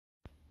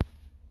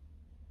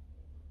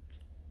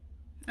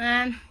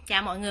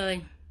Chào mọi người.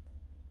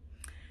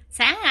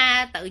 Sáng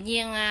tự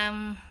nhiên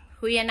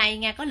khuya nay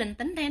nghe có linh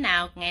tính thế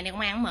nào ngày nay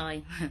công an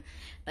mời.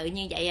 Tự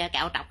nhiên vậy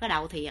cạo trọc cái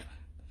đầu thiệt.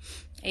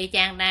 Y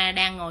chang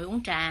đang ngồi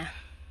uống trà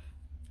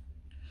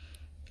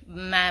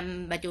mà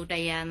bà chủ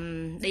trì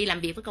đi làm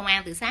việc với công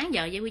an từ sáng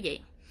giờ với quý vị.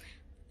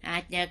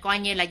 Coi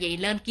như là gì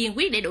lên kiên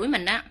quyết để đuổi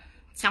mình đó.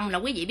 Xong là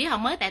quý vị biết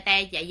không, mới tè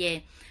te chạy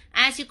về.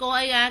 Sư cô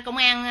ơi, công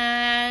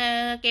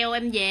an kêu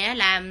em về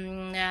là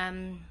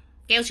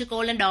kêu sư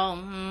cô lên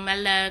đồn mà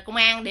là công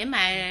an để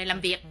mà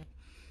làm việc.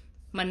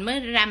 Mình mới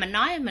ra mình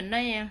nói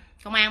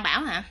công an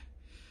bảo hả?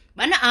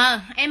 Bảo nó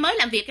em mới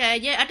làm việc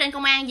ở trên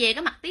công an về,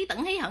 cái mặt tí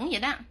tửng hí hửng vậy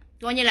đó.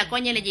 Coi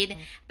như là gì,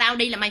 tao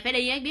đi là mày phải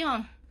đi ấy, biết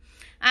không?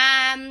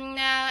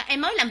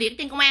 Em mới làm việc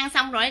trên công an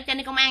xong rồi cho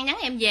nên công an nhắn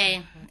em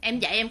về. Em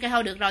dạy em kêu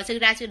thôi được rồi, sư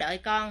ra sư đợi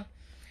con.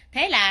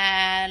 Thế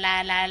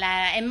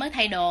là em mới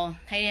thay đồ,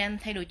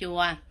 thay đồ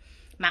chùa,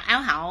 mặc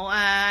áo hậu,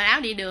 áo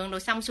đi đường rồi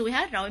xong xuôi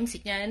hết rồi, em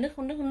xịt nước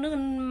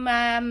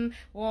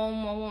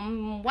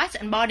wash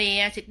and body,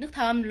 xịt nước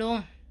thơm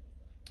luôn.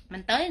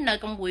 Mình tới nơi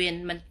công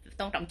quyền, mình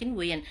tôn trọng chính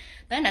quyền,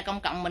 tới nơi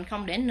công cộng mình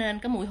không để nên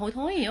cái mùi hôi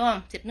thối, hiểu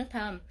không? Xịt nước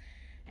thơm.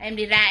 Em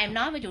đi ra em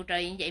nói với trụ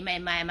trì vậy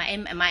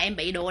mà em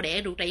bị đồ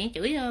đệ trụ trì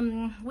chửi.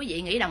 Quý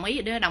vị nghĩ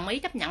đồng ý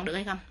chấp nhận được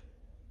hay không?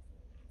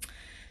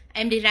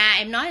 Em đi ra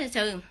em nói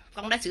sư,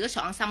 con đã sửa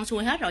soạn xong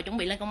xuôi hết rồi, chuẩn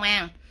bị lên công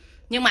an.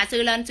 Nhưng mà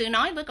sư lên sư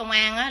nói với công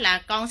an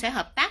là con sẽ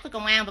hợp tác với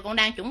công an và con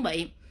đang chuẩn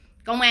bị.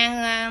 Công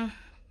an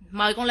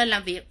mời con lên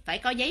làm việc phải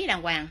có giấy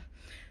đàng hoàng.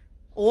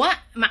 Ủa,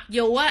 mặc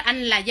dù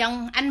anh là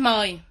dân, anh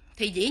mời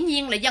thì dĩ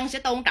nhiên là dân sẽ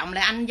tôn trọng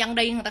là anh dân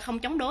đi, người ta không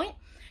chống đối.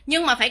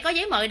 Nhưng mà phải có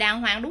giấy mời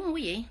đàng hoàng, đúng không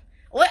quý vị?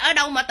 Ủa, ở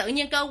đâu mà tự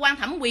nhiên cơ quan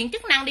thẩm quyền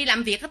chức năng đi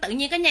làm việc, tự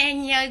nhiên cái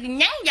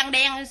nhắn dân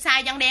đen,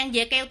 sai dân đen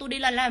về kêu tôi đi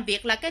lên làm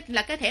việc là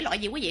cái thể loại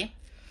gì quý vị?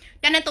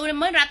 Cho nên tôi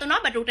mới ra tôi nói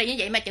bà trụ trì như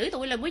vậy mà chửi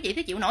tôi là quý vị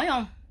thấy chịu nổi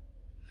không?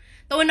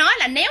 Tôi nói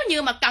là nếu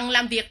như mà cần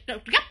làm việc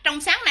gấp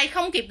trong sáng nay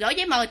không kịp gửi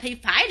giấy mời thì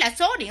phải là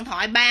số điện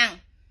thoại bàn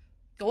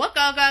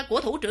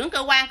của thủ trưởng cơ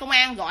quan công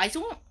an gọi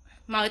xuống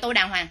mời tôi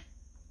đàng hoàng,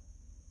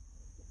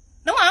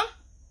 đúng không?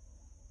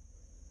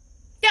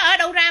 Chứ ở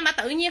đâu ra mà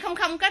tự nhiên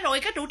không cái rồi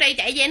cái trụ trì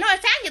chạy về nói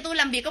sáng giờ tôi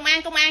làm việc công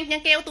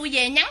an kêu tôi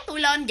về nhắn tôi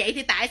lên. Vậy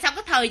thì tại sao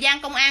cái thời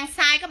gian công an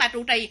sai cái bà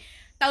trụ trì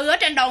từ ở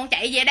trên đồn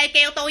chạy về đây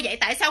kêu tôi, vậy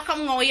tại sao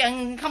không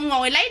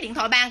ngồi lấy điện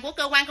thoại bàn của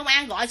cơ quan công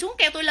an gọi xuống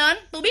kêu tôi lên?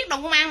 Tôi biết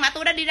đồn công an mà,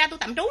 tôi đã đi ra tôi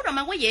tạm trú rồi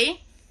mà quý vị.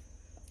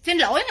 Xin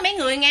lỗi mấy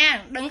người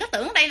nha, đừng có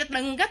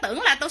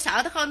tưởng là tôi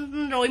sợ tôi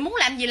không rồi muốn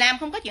làm gì làm,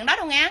 không có chuyện đó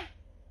đâu nha.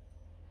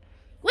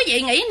 Quý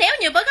vị nghĩ nếu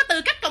như với cái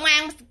tư cách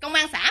công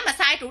an xã mà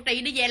sai trụ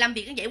trì đi về làm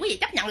việc như vậy, quý vị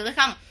chấp nhận được hay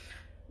không?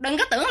 Đừng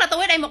có tưởng là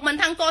tôi ở đây một mình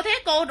thân cô thế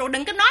cô, rồi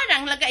đừng có nói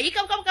rằng là cái ý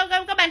có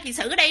ban trị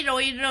sự ở đây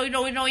rồi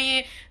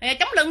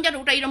chống lưng cho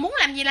trụ trì rồi muốn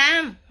làm gì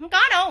làm, không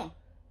có đâu.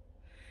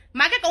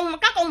 Mà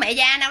có con mẹ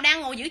già nào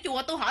đang ngồi giữ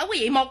chùa, tôi hỏi quý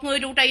vị, một người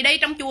trụ trì đi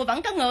trong chùa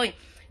vẫn có người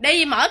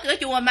đi mở cửa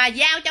chùa mà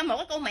giao cho một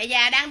cái con mẹ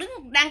già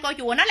đang coi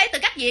chùa, nó lấy tư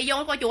cách gì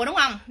vô coi chùa, đúng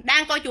không?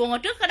 Đang coi chùa ngồi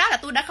trước cái đó là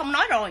tôi đã không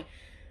nói rồi.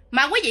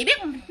 Mà quý vị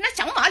biết nó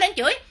sổng mở lên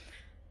chửi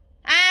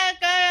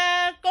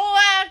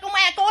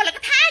cô là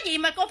cái thá gì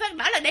mà cô phải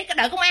bảo là để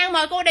đợi công an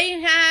mời cô đi,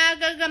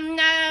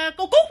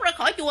 cô cút ra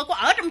khỏi chùa, cô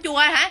ở trong chùa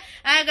hả?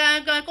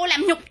 Cô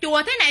làm nhục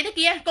chùa thế này thế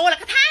kia, cô là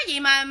cái thá gì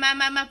mà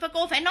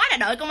cô phải nói là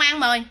đợi công an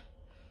mời.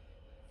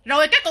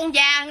 Rồi các con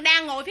già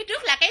đang ngồi phía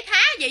trước là cái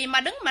thá gì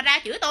mà đứng mà ra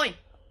chửi tôi.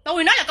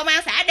 Tôi nói là công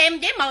an xã đem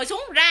giấy mời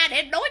xuống ra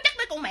để đối chất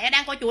với con mẹ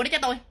đang coi chùa để cho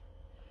tôi.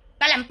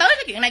 Ta làm tới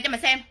cái chuyện này cho mà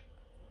xem.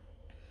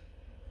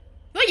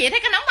 Quý vị thấy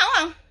cái nóng máu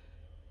không?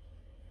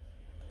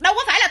 Đâu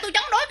có phải là tôi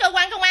chống đối cơ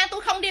quan công an,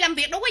 tôi không đi làm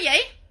việc đâu quý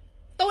vị.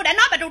 Tôi đã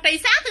nói bà trụ trì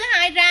sáng thứ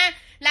hai ra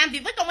làm việc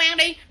với công an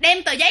đi,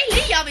 đem tờ giấy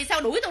lý do vì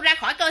sao đuổi tôi ra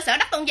khỏi cơ sở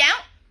đất tôn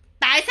giáo.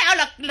 Tại sao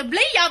là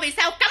lý do vì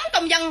sao cấm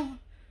công dân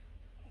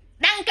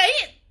đăng ký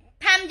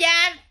tham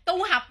gia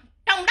tu học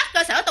trong đất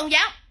cơ sở tôn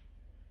giáo,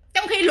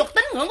 trong khi luật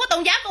tín ngưỡng của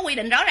tôn giáo có quy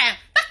định rõ ràng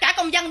tất cả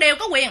công dân đều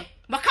có quyền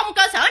và không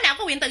cơ sở nào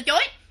có quyền từ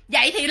chối.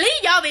 Vậy thì lý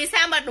do vì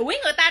sao mà đuổi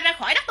người ta ra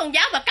khỏi đất tôn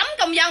giáo và cấm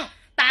công dân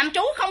tạm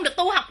trú không được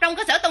tu học trong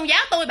cơ sở tôn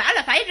giáo? Tôi bảo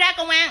là phải ra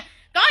công an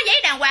có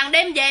giấy đàng hoàng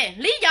đem về,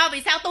 lý do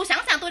vì sao tôi sẵn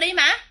sàng tôi đi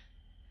mà.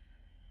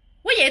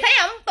 Quý vị thấy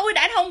không?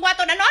 Hôm qua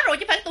tôi đã nói rồi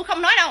chứ phải tôi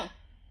không nói đâu.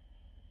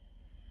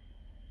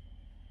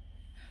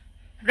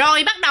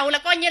 Rồi bắt đầu là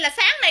coi như là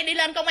sáng nay đi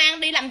lên công an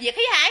đi làm việc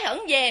khí hãi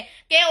hửng về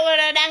kêu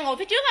đang ngồi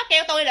phía trước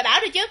kêu tôi là bảo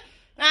rồi chứ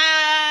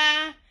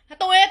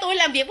tôi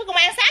làm việc với công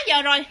an sáng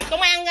giờ rồi,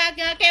 công an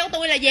kêu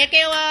tôi là về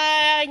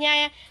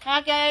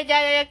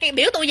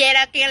biểu tôi về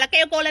là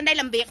kêu cô lên đây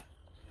làm việc.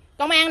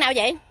 Công an nào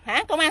vậy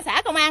hả? Công an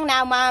xã công an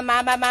nào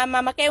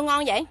mà kêu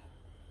ngon vậy?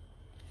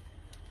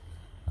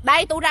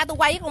 Đây tôi ra tôi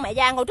quay với con mẹ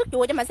già ngồi trước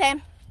chùa cho mà xem.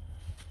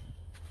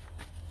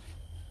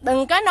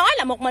 Đừng có nói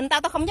là một mình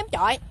tao không dám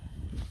chọi.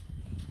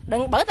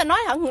 Đừng bởi tao nói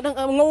hả,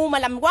 ngu mà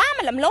làm quá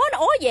mà làm lố nó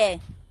ố về.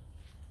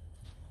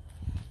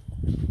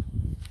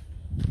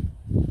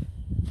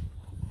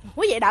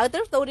 Quý vị đợi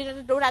trước tôi đi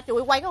ra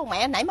chùa quay cái con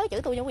mẹ nãy mới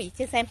chửi tôi cho quý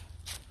vị xem.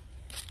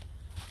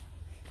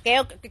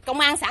 Kêu công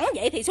an sẵn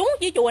vậy thì xuống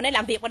dưới chùa này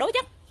làm việc và đối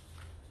chất.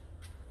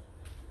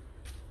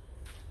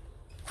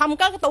 Không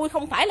có, tôi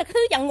không phải là cái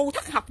thứ dân ngu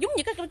thất học giống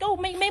như cái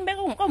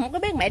có một cái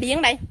bé mẹ điên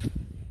ở đây.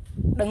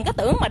 Đừng có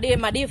tưởng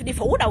mà đi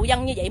phủ đầu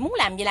dân như vậy, muốn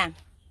làm gì làm.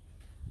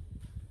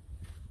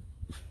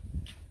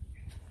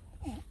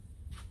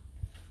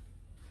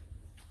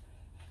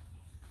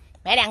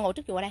 Mẹ đang ngồi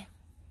trước chùa đây.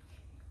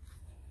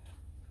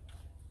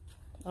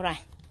 Đâu rồi?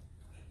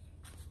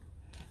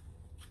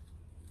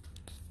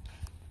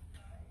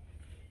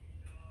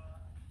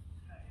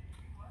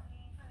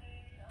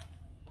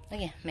 Đó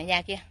kìa, mẹ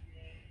già kia.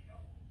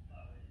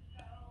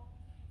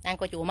 Đang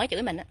coi chùa mới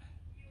chửi mình á.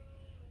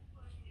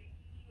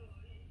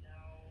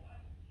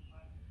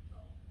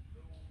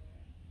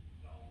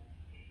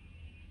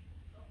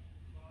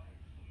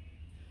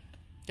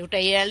 Trụ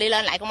trì đi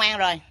lên lại công an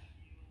rồi.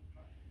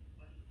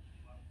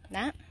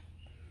 Đó.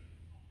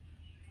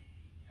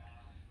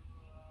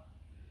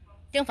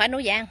 Chứ không phải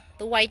nói giang,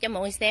 tôi quay cho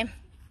mọi người xem.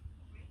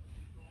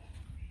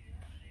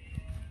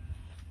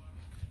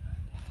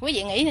 Quý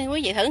vị nghĩ,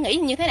 quý vị thử nghĩ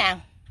như thế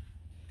nào?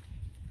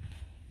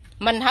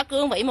 Mình hả,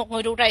 cương vị một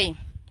người trụ trì.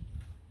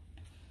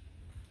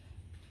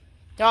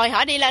 Rồi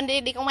hỏi đi lên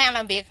đi công an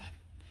làm việc.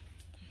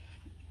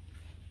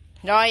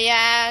 Rồi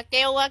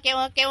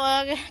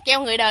kêu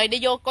người đời đi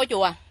vô coi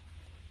chùa.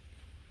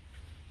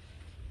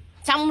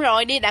 Xong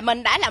rồi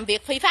mình đã làm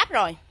việc phi pháp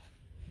rồi.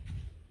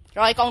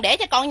 Rồi còn để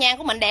cho con nhang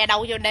của mình đè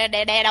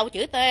đầu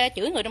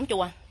chửi người trong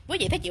chùa. Quý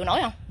vị thấy chịu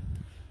nổi không?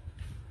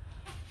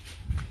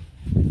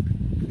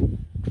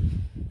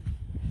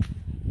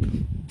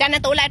 Cho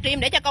nên tôi livestream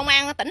để cho công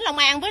an tỉnh Long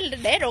An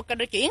để rồi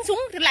chuyển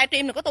xuống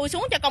livestream của tôi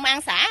xuống cho công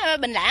an xã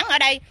Bình Lãng ở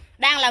đây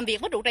đang làm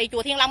việc với trụ trì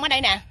chùa Thiên Long ở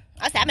đây nè,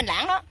 ở xã Bình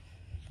Lãng đó.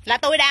 Là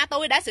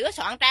tôi đã sửa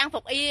soạn trang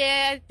phục y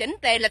chỉnh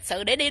tề lịch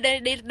sự để đi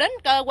đến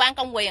cơ quan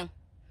công quyền.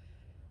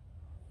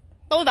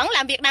 Tôi vẫn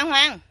làm việc đàng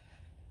hoàng.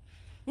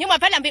 Nhưng mà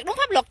phải làm việc đúng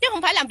pháp luật chứ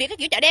không phải làm việc cái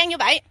kiểu chợ đen như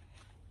vậy.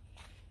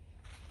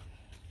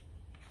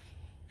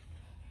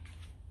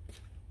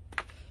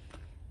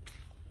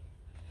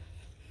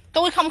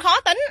 Tôi không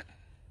khó tính.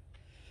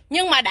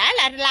 Nhưng mà đã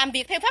là làm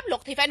việc theo pháp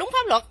luật thì phải đúng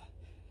pháp luật.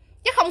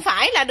 Chứ không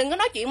phải là đừng có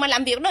nói chuyện mà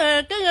làm việc nó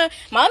cứ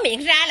mở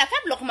miệng ra là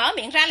pháp luật, mở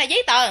miệng ra là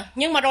giấy tờ.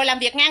 Nhưng mà rồi làm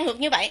việc ngang ngược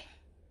như vậy.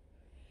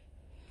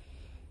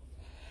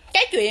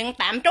 Cái chuyện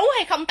tạm trú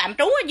hay không tạm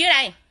trú ở dưới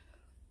đây,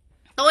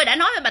 tôi đã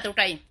nói với bà trụ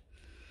trì.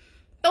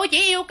 Tôi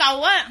chỉ yêu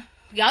cầu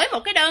gửi một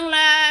cái đơn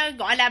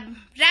gọi là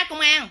ra công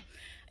an,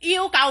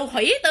 yêu cầu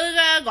hủy tư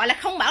gọi là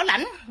không bảo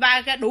lãnh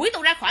và đuổi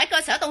tôi ra khỏi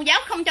cơ sở tôn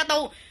giáo, không cho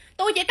tu.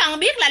 Tôi chỉ cần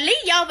biết là lý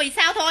do vì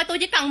sao thôi, tôi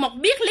chỉ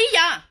cần biết lý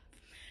do.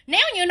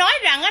 Nếu như nói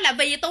rằng là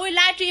vì tôi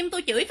livestream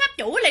tôi chửi pháp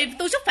chủ là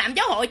tôi xúc phạm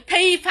giáo hội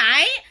thì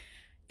phải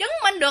chứng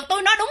minh được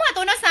tôi nói đúng hay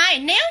tôi nói sai.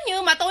 Nếu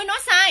như mà tôi nói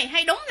sai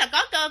hay đúng là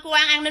có cơ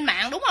quan an ninh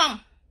mạng, đúng không?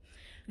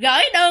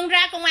 Gửi đơn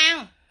ra công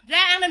an,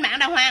 ra an ninh mạng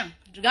đàng hoàng,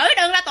 gửi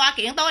đơn ra tòa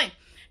kiện tôi.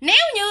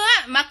 Nếu như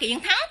mà kiện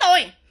thắng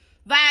tôi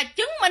và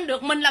chứng minh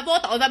được mình là vô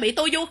tội và bị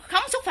tôi vu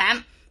khống xúc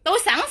phạm, tôi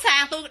sẵn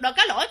sàng, tôi được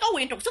cái lỗi có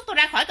quyền trục xuất tôi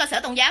ra khỏi cơ sở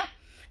tôn giáo.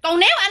 Còn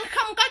nếu anh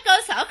không có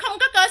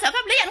cơ sở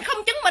pháp lý, anh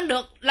không chứng minh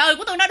được lời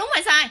của tôi nói đúng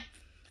hay sai,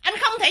 anh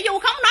không thể vu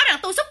khống nói rằng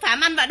tôi xúc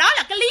phạm anh và đó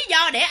là cái lý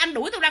do để anh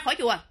đuổi tôi ra khỏi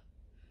chùa.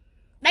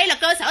 Đây là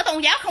cơ sở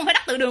tôn giáo, không phải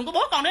đất tự đường của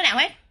bố con đứa nào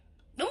hết.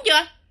 Đúng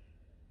chưa?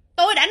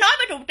 Tôi đã nói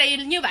với trụ trì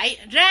như vậy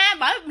ra,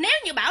 bởi nếu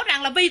như bảo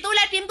rằng là vì tôi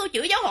livestream tôi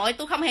chửi giáo hội,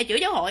 tôi không hề chửi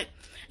giáo hội.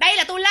 Đây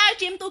là tôi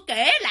livestream tôi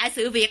kể lại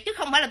sự việc chứ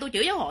không phải là tôi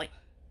chửi giáo hội.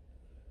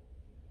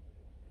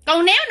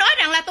 Còn nếu nói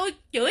rằng là tôi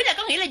chửi là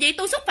có nghĩa là gì?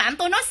 Tôi xúc phạm,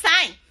 tôi nói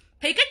sai.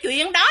 Thì cái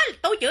chuyện đó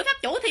tôi chửi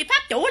pháp chủ thì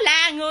pháp chủ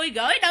là người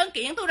gửi đơn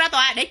kiện tôi ra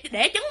tòa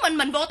để chứng minh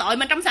mình vô tội,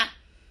 mình trong sạch.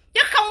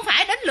 Chứ không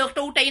phải đến lượt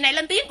trụ trì này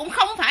lên tiếng, cũng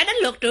không phải đến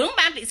lượt trưởng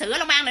ban trị sự ở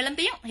Long An này lên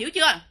tiếng, hiểu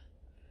chưa?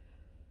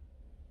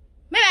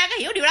 Mấy ba có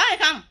hiểu điều đó hay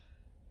không?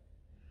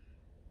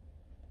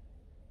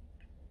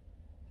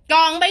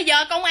 Còn bây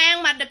giờ công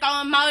an mà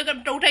còn mời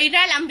trụ trì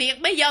ra làm việc,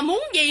 bây giờ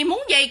muốn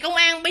gì công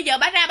an bây giờ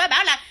bà ra bà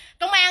bảo là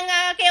công an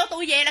kêu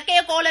tôi về là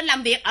kêu cô lên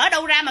làm việc. Ở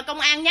đâu ra mà công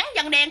an nhắn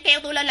dân đen kêu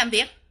tôi lên làm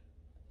việc?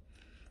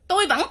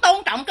 Tôi vẫn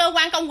tôn trọng cơ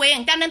quan công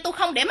quyền, cho nên tôi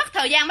không để mất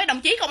thời gian mấy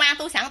đồng chí công an.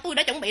 Tôi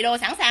đã chuẩn bị đồ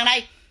sẵn sàng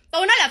đây.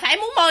 Tôi nói là phải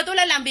muốn mời tôi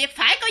lên làm việc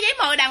phải có giấy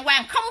mời đàng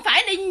hoàng, không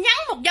phải đi nhắn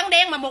một dân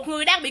đen mà một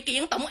người đang bị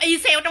kiện tụng y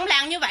xeo trong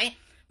làng như vậy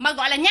mà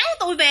gọi là nhắn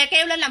tôi về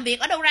kêu lên làm việc.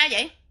 Ở đâu ra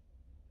vậy?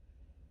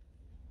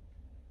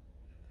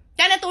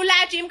 Cho nên tôi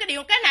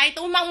livestream cái này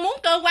tôi mong muốn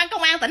cơ quan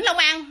công an tỉnh Long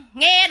An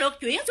nghe được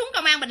chuyển xuống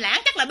công an Bình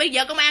Lãng. Chắc là bây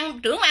giờ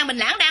trưởng công an Bình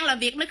Lãng đang làm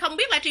việc nên không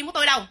biết livestream của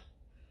tôi đâu.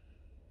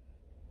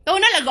 Tôi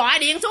nói là gọi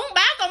điện xuống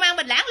báo công an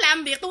Bình Lãng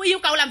làm việc, tôi yêu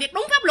cầu làm việc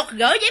đúng pháp luật,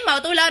 gửi giấy mời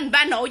tôi lên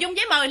và nội dung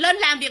giấy mời lên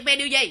làm việc về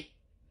điều gì.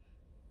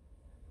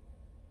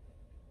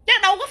 Chứ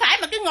đâu có phải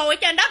mà cứ ngồi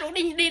trên đó rồi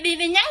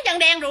đi nhắn dân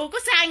đen rồi có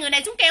sai người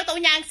này xuống kêu tôi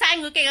nha, sai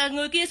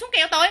người kia xuống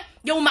kêu tôi.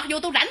 Mặc dù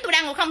tôi rảnh, tôi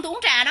đang ngồi không, tôi uống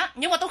trà đó,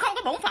 nhưng mà tôi không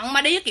có bổn phận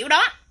mà đi cái kiểu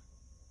đó.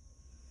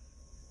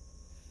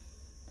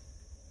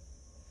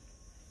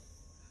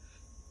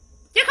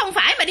 Chứ không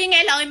phải mà đi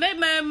nghe lời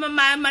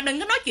mà đừng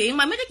có nói chuyện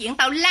mà mấy cái chuyện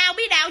tào lao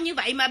bí đao như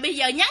vậy mà bây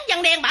giờ nhắn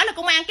dân đen bảo là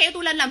công an kêu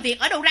tôi lên làm việc.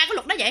 Ở đâu ra cái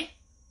luật đó vậy?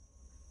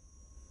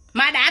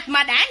 Mà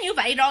đã như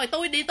vậy rồi,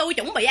 tôi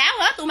chuẩn bị áo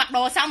hết, tôi mặc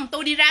đồ xong,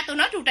 tôi đi ra tôi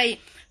nói trụ trì,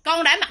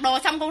 con đã mặc đồ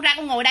xong con ra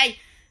con ngồi đây.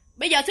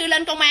 Bây giờ sư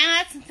lên công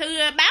an, sư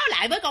báo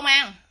lại với công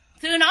an,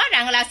 sư nói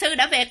rằng là sư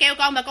đã về kêu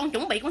con và con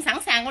chuẩn bị, con sẵn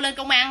sàng con lên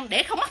công an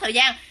để không mất thời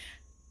gian.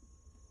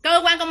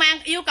 Cơ quan công an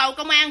yêu cầu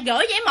công an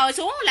gửi giấy mời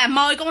xuống là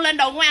mời con lên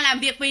đồn công an làm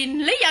việc vì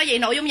lý do gì,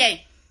 nội dung gì.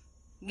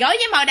 Gửi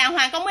giấy mời đàng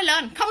hoàng con mới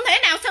lên. Không thể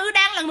nào sư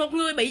đang là một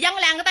người bị dân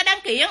làng người ta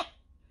đang kiện,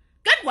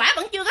 kết quả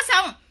vẫn chưa có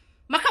xong,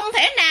 mà không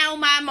thể nào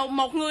mà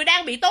một người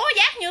đang bị tố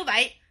giác như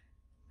vậy,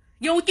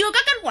 dù chưa có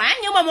kết quả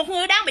nhưng mà một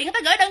người đang bị người ta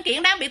gửi đơn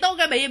kiện, đang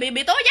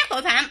bị tố giác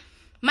tội phạm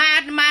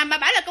mà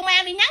bảo là công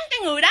an đi nhắn cái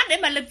người đó để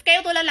mà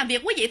kêu tôi lên làm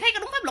việc. Quý vị thấy có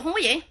đúng pháp luật không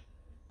quý vị?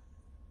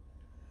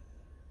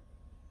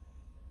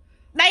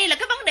 Đây là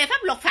cái vấn đề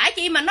pháp luật, phải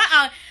chi mà nó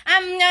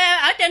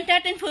ở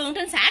trên phường,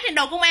 trên xã, trên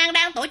đồn công an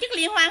đang tổ chức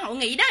liên hoan hội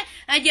nghị đó,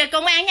 giờ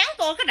công an nhắn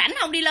cô có rảnh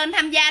không đi lên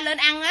tham gia lên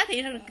ăn á,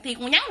 thì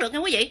còn nhắn được nha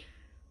quý vị.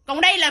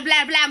 Còn đây là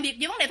làm việc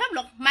về vấn đề pháp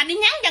luật mà đi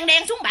nhắn dân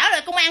đen xuống bảo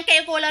là công an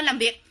kêu cô lên làm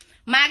việc.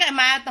 Mà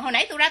hồi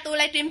nãy tôi ra tôi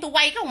livestream tôi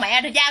quay cái con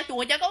mẹ rồi giao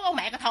chùa cho có con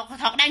mẹ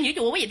thọt đang giữ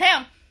chùa, quý vị thấy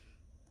không?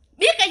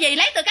 Biết cái gì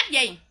lấy tư cách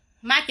gì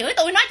mà chửi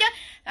tôi, nói chứ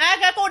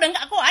cô đừng,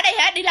 cô ở đây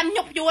hả, đi làm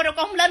nhục chùa rồi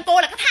con không lên,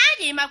 cô là cái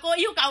thái gì mà cô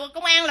yêu cầu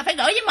công an là phải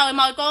gửi với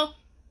mời cô.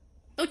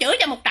 Tôi chửi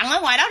cho một trận ở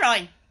ngoài đó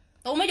rồi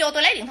tôi mới vô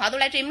tôi lấy điện thoại tôi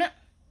livestream đó.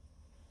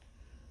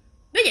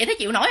 Quý vị thấy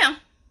chịu nổi không?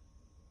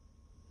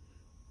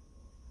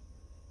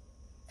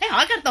 Thấy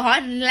hỏi cái tôi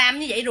hỏi làm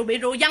như vậy rồi bị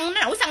rồi dân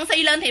nó nổi sân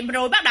si lên thì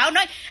rồi bắt đầu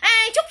nói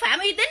xúc phạm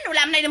uy tín rồi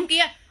làm này làm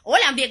kia. Ủa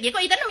làm việc vậy có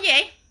uy tín không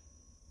vậy?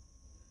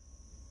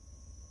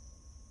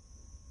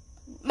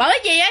 Bởi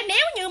vì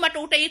nếu như mà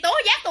trụ trì tố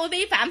giác tôi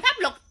vi phạm pháp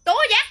luật,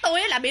 tố giác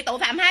tôi là bị tội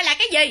phạm hay là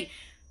cái gì,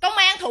 công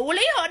an thụ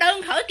lý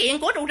đơn khởi kiện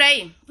của trụ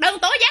trì, đơn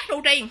tố giác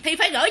trụ trì thì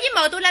phải gửi với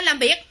mời tôi lên làm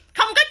việc.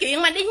 Không có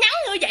chuyện mà đi nhắn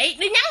như vậy,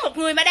 đi nhắn một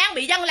người mà đang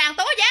bị dân làng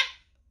tố giác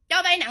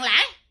cho vay nặng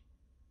lãi.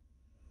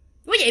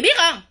 Quý vị biết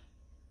không?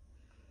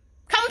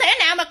 Không thể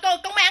nào mà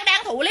công an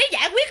đang thụ lý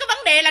giải quyết cái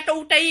vấn đề là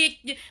trụ trì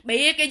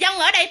bị dân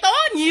ở đây tố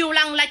nhiều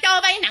lần là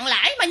cho vay nặng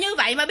lãi mà như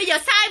vậy, mà bây giờ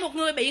sai một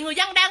người bị người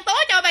dân đang tố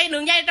cho vay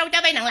đường dây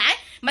cho vay nặng lãi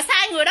mà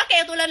sai người đó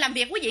kêu tôi lên làm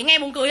việc. Quý vị nghe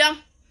buồn cười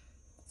không?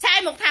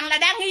 Sai một thằng là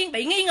đang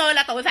bị nghi ngờ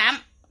là tội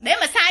phạm để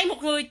mà sai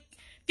một người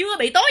chưa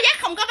bị tố giác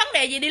không có vấn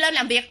đề gì đi lên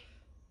làm việc.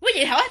 Quý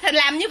vị hỏi thì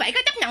làm như vậy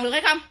có chấp nhận được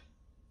hay không?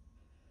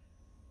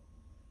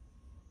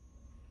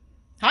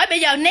 Hỏi bây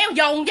giờ neo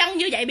dồn dân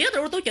như vậy biết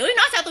tôi chửi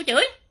nó sao tôi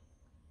chửi?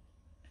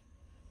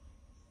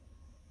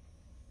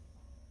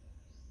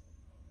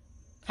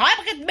 Hỏi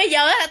bây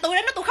giờ là tôi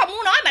nói tôi không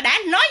muốn nói mà đã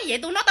nói như vậy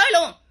tôi nói tới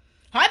luôn.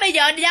 Hỏi bây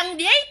giờ dân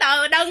giấy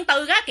tờ đơn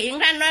từ á kiện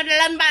ra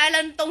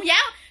lên tôn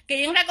giáo,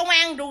 kiện ra công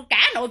an rồi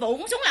cả nội vụ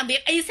cũng xuống làm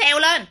việc y xèo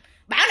lên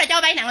bảo là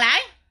cho vay nặng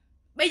lãi.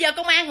 Bây giờ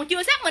công an còn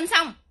chưa xác minh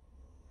xong.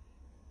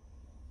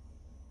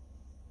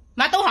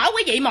 Mà tôi hỏi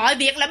quý vị mọi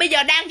việc là bây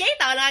giờ đang giấy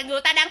tờ là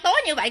người ta đang tố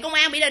như vậy, công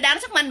an bây giờ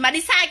đang xác minh mà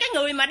đi sai cái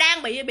người mà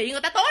đang bị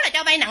người ta tố là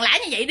cho vay nặng lãi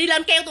như vậy đi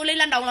lên kêu tôi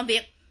lên đồn làm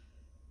việc.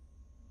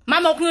 Mà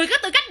một người có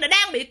tư cách là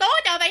đang bị tố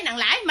cho vay nặng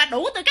lãi mà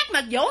đủ tư cách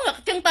mà vỗ ngực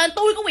chân tên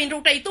tôi có quyền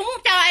trụ trì, tôi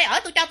muốn cho ai ở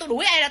tôi cho, tôi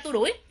đuổi ai ra tôi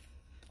đuổi.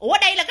 Ủa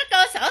đây là cái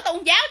cơ sở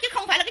tôn giáo chứ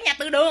không phải là cái nhà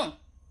từ đường.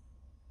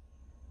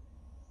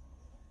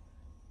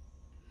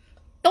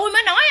 Tôi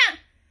mới nói á,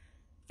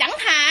 chẳng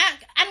thà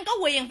anh có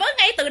quyền với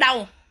ngay từ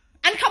đầu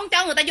anh không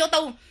cho người ta vô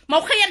tu.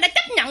 Một khi anh đã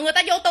chấp nhận người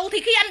ta vô tu thì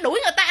khi anh đuổi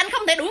người ta anh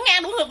không thể đuổi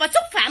ngang đuổi ngược và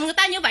xúc phạm người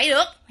ta như vậy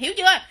được, hiểu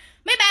chưa?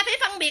 Mấy ba phải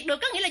phân biệt được,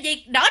 có nghĩa là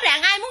gì? Rõ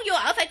ràng ai muốn vô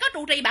ở phải có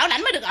trụ trì bảo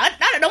lãnh mới được ở,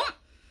 đó là đúng.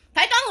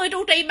 Phải có người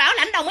trụ trì bảo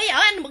lãnh đồng ý ở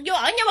anh được vô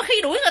ở, nhưng mà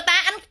khi đuổi người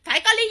ta anh phải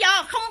có lý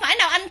do, không phải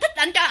nào anh thích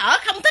anh cho ở,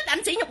 không thích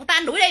anh sỉ nhục người ta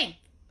anh đuổi đi.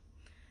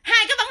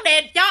 Hai cái vấn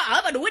đề cho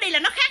ở và đuổi đi là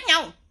nó khác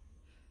nhau,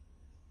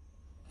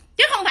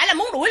 chứ không phải là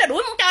muốn đuổi là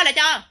đuổi, muốn cho là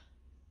cho.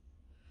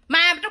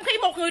 Mà trong khi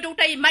một người trụ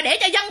trì mà để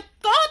cho dân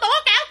cố tố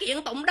cáo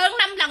kiện tụng đơn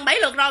 5 lần 7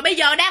 lượt rồi, bây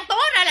giờ đang tố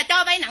ra là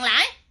cho vay nặng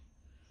lãi,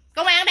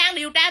 công an đang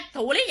điều tra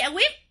thụ lý giải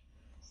quyết,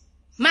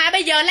 mà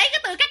bây giờ lấy cái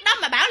tư cách đó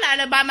mà bảo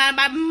là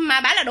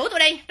mà bảo là đuổi tôi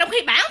đi, trong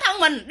khi bản thân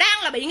mình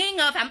đang là bị nghi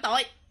ngờ phạm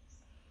tội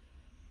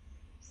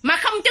mà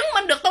không chứng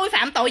minh được tôi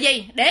phạm tội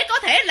gì để có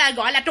thể là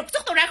gọi là trục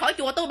xuất tôi ra khỏi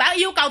chùa. Tôi bảo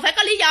yêu cầu phải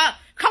có lý do,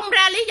 không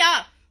ra lý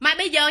do mà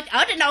bây giờ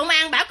ở trên đầu công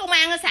an bảo công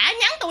an xã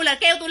nhắn tôi là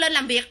kêu tôi lên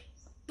làm việc.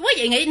 Quý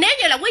vị nghĩ nếu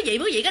như là quý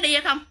vị có đi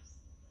hay không?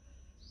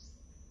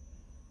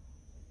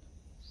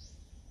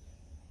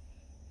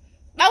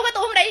 Đâu có,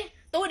 tôi không đi.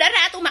 Tôi đã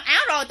ra tôi mặc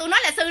áo rồi, tôi nói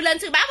là sư lên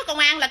sư báo với công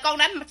an là con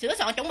đã sửa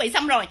soạn chuẩn bị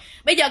xong rồi.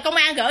 Bây giờ công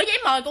an gửi giấy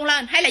mời con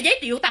lên hay là giấy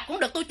triệu tập cũng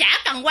được, tôi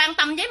chả cần quan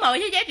tâm giấy mời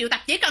với giấy triệu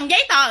tập, chỉ cần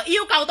giấy tờ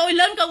yêu cầu tôi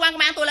lên cơ quan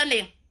công an tôi lên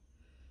liền.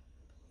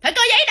 Phải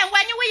có giấy đàng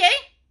hoàng nha quý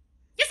vị.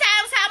 Chứ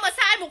sao mà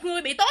sai một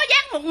người bị tố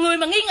giác, một người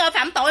mà nghi ngờ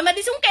phạm tội mà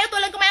đi xuống kêu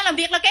tôi lên công an làm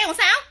việc là kêu làm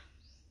sao?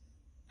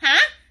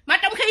 Hả? Mà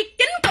trong khi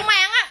chính công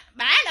an á,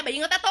 bả là bị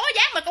người ta tố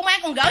giác mà công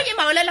an còn gửi giấy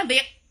mời lên làm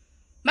việc.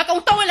 Mà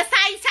còn tôi là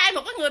sai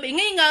một cái người bị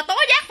nghi ngờ tố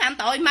giác phạm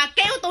tội mà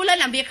kêu tôi lên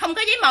làm việc không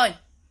có giấy mời.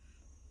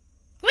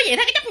 Quý vị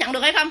thấy cái chấp nhận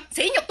được hay không?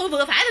 Sỉ nhục tôi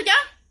vừa phải thôi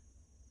chứ.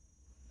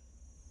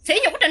 Sỉ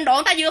nhục cái trình độ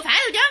người ta vừa phải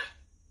thôi chứ.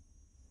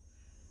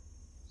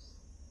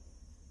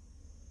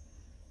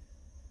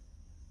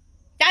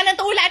 Cho nên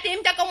tôi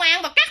livestream cho công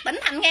an và các tỉnh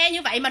thành nghe nghe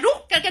như vậy mà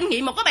rút ra kinh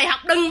nghiệm một cái bài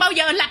học, đừng bao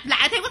giờ lặp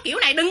lại theo cái kiểu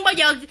này, đừng bao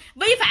giờ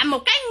vi phạm một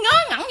cái ngớ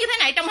ngẩn như thế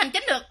này trong hành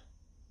chính được.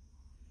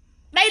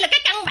 Đây là cái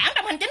căn bản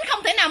trong hành chính,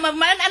 không thể nào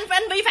mà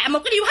anh vi phạm một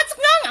cái điều hết sức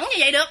ngớ ngẩn như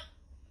vậy được.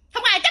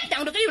 Không ai chấp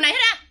nhận được cái điều này hết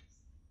á.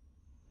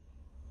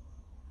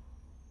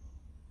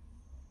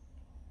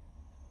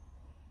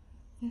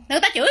 Người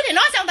ta chửi thì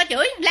nói sao người ta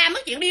chửi, làm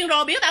cái chuyện điên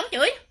rồ biểu tao không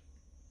chửi.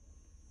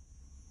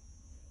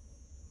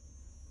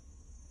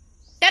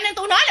 Cho nên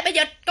tôi nói là bây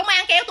giờ công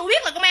an kêu tôi,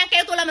 biết là công an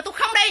kêu tôi làm mà tôi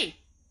không đi.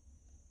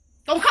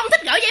 Còn không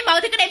thích gửi giấy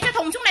mời thì cái đem xe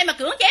thùng xuống đây mà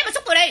cưỡng chế mà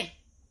xúc tôi đi.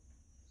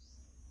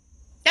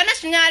 Cho nó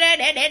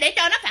để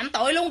cho nó phạm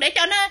tội luôn, để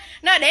cho nó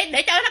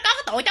để cho nó có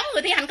cái tội chống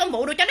người thi hành công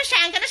vụ, rồi cho nó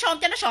sang, cho nó xôm,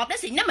 cho nó sọp, nó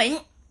xịn, nó miệng.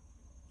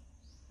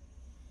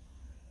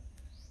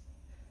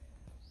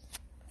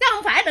 Chứ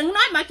không phải đừng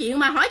nói mà chuyện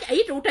mà hỏi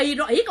ỷ trụ trì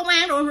rồi ỷ công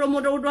an rồi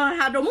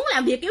muốn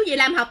làm việc kiểu gì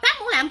làm, hợp tác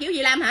muốn làm kiểu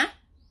gì làm hả?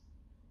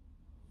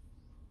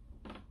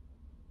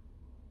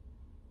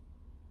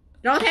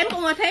 Rồi thêm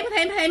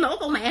một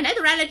con mẹ nãy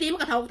tôi ra livestream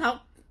cái thột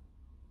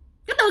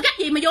cái tư cách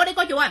gì mà vô đây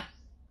coi chùa?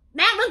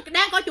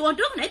 Đang coi chùa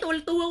trước, nãy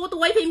tôi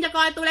quay phim cho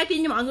coi, tôi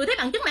livestream cho mọi người thấy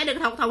bằng chứng nãy được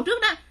thầu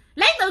trước đó.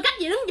 Lấy tư cách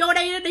gì đứng vô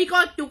đây đi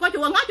coi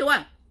chùa ngó chùa?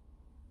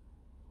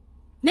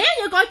 Nếu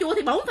như coi chùa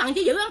thì bổn phận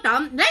chỉ giữ ăn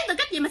trộm, lấy tư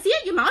cách gì mà xía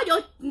gì mỏ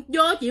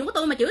vô chuyện của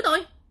tôi mà chửi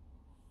tôi?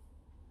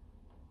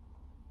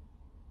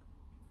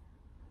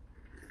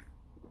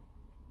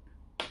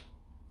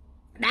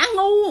 Đã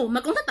ngu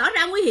mà cũng thích tỏ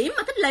ra nguy hiểm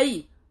mà thích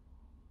lì.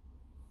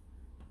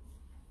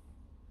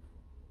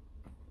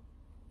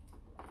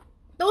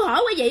 Tôi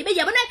hỏi quý vị bây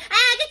giờ mới nói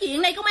cái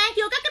chuyện này công an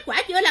chưa có kết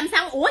quả, chưa làm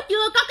sao? Ủa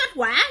chưa có kết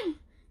quả,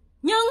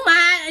 nhưng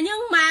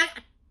mà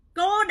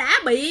cô đã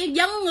bị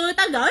dân người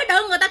ta gửi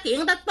đơn, người ta kiện,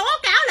 người ta tố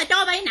cáo là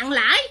cho vay nặng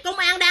lãi. Công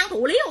an đang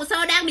thụ lý hồ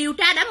sơ, đang điều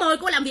tra, đã mời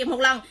cô làm việc một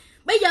lần.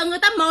 Bây giờ người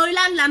ta mời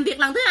lên làm việc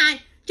lần thứ hai,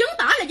 chứng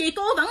tỏ là gì?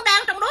 Cô vẫn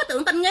đang trong đối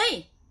tượng tình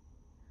nghi.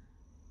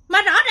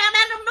 Mà rõ ràng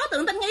đang trong đối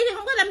tượng tình nghi thì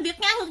không có làm việc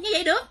ngang ngược như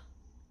vậy được.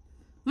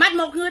 Mà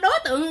một người đối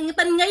tượng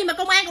tình nghi mà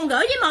công an còn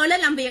gửi giấy mời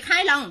lên làm việc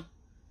 2 lần.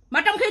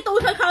 Mà trong khi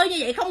tôi khơi khơi như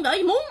vậy không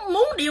gửi,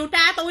 muốn điều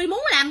tra tôi,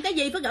 muốn làm cái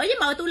gì phải gửi giấy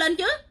mời tôi lên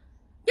chứ.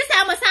 Chứ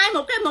sao mà sai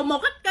một cái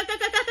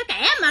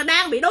kẻ mà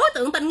đang bị đối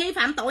tượng tình nghi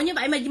phạm tội như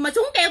vậy mà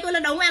xuống kêu tôi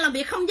lên đầu công an làm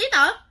việc không giấy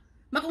tờ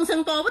mà còn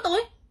xưng cô với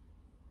tôi?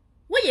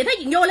 Quý vị thấy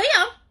chuyện vô lý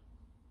không?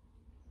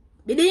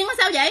 Bị điên có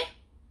sao vậy?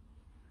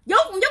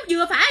 Dốt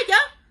vừa phải chứ.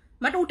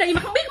 Mà trụ trì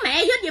mà không biết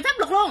mẹ hết về pháp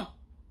luật luôn.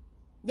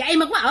 Vậy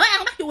mà cũng ở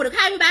ăn bắt chùa được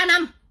 23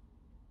 năm.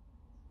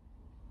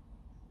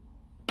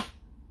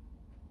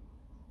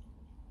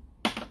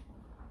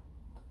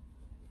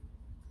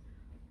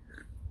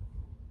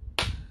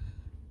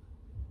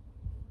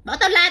 Bỏ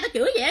tao la tao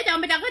chửi vậy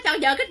cho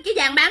giờ cái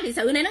dàn ban thị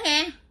sự này nó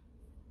nghe.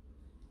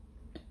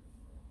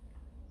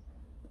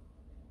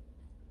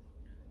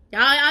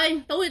 Trời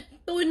ơi, tôi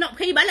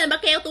khi bả lên bả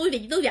kêu tôi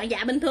vì tôi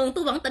dạ bình thường,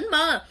 tôi vẫn tỉnh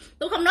bơ,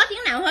 tôi không nói tiếng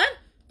nào hết.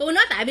 Tôi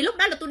nói tại vì lúc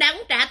đó là tôi đang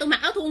uống trà, tôi mặc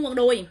áo thun quần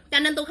đùi, cho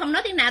nên tôi không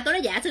nói tiếng nào. Tôi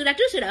nói dạ sư ra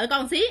trước sư đợi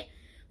con xí,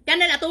 cho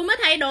nên là tôi mới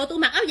thay đồ, tôi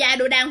mặc áo dài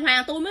đồ đàng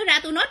hoàng, tôi mới ra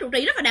tôi nói trụ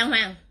trì rất là đàng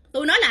hoàng.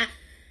 Tôi nói là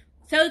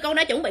sư con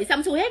đã chuẩn bị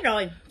xong xuôi hết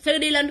rồi, sư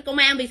đi lên công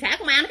an, vì xã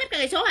công an nó cách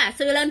cây số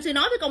sư lên sư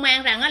nói với công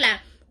an rằng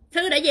là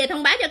sư đã về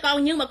thông báo cho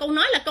con, nhưng mà con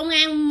nói là công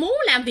an muốn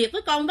làm việc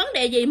với con vấn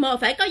đề gì mà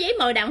phải có giấy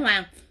mời đàng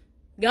hoàng.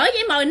 Gửi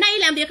giấy mời nay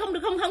làm việc không được,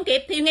 không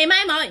kịp thì ngày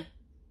mai mời.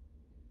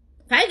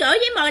 Phải gửi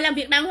giấy mời làm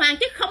việc đàng hoàng,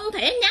 chứ không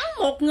thể nhắn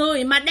một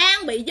người mà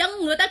đang bị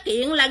dân người ta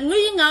kiện là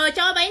nghi ngờ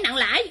cho vay nặng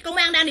lãi, công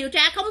an đang điều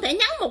tra, không thể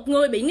nhắn một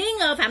người bị nghi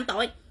ngờ phạm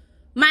tội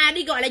mà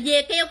đi gọi là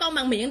về kêu con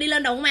bằng miệng đi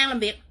lên đầu công an làm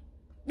việc.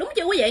 Đúng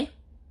chưa quý vị?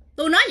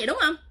 Tôi nói vậy đúng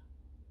không?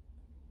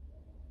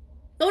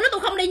 Tôi nói tôi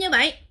không đi như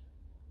vậy.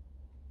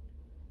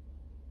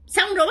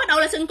 Xong rồi bắt đầu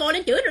là sừng cô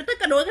lên chửi, rồi tức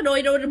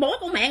rồi bố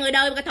con mẹ người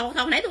đời, cái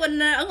thọt nãy tôi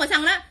ở ngoài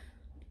sân đó,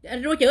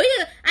 rồi chửi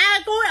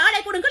cô ở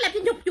đây cô đừng có làm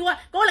trên chùa,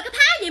 cô là cái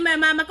thái gì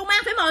mà công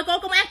an phải mời cô,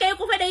 công an kêu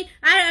cô phải đi,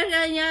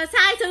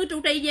 sai sư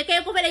trụ trì về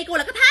kêu cô phải đi, cô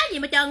là cái thái gì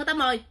mà chờ người ta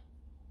mời.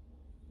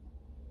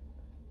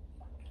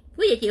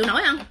 Quý vị chịu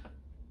nổi không?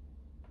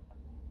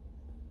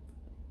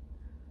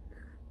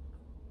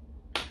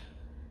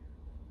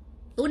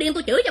 Tôi điên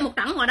tôi chửi cho một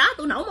trận, hồi đó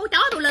tôi nổ máu chó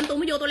tôi lên, tôi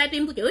mới vô tôi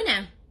livestream tôi chửi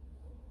nè.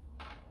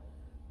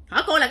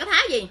 Hỏi cô là cái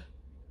thái gì?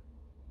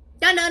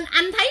 Cho nên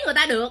anh thấy người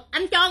ta được,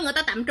 anh cho người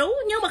ta tạm trú,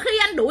 nhưng mà khi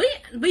anh đuổi,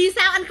 vì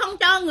sao anh không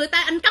cho người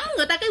ta, anh cấm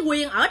người ta cái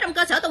quyền ở trong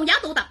cơ sở tôn giáo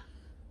tu tập?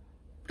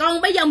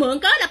 Còn bây giờ mượn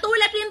cớ là tôi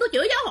livestream tôi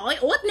chửi giáo hội.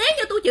 Ủa nếu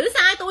như tôi chửi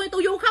sai, tôi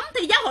vu khống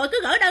thì giáo hội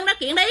cứ gửi đơn ra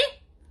kiện đi.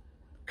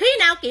 Khi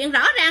nào kiện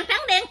rõ ràng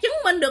trắng đen chứng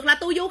minh được là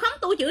tôi vu khống,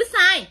 tôi chửi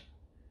sai,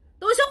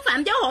 tôi xúc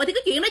phạm giáo hội thì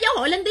cái chuyện đó giáo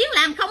hội lên tiếng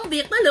làm, không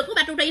việc tới lượt của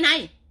bà trụ trì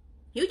này.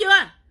 Hiểu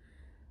chưa?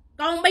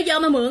 Còn bây giờ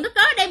mà mượn cái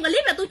cớ đem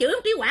clip là tôi chửi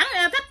ông Trí Quảng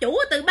pháp chủ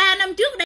từ 3 năm trước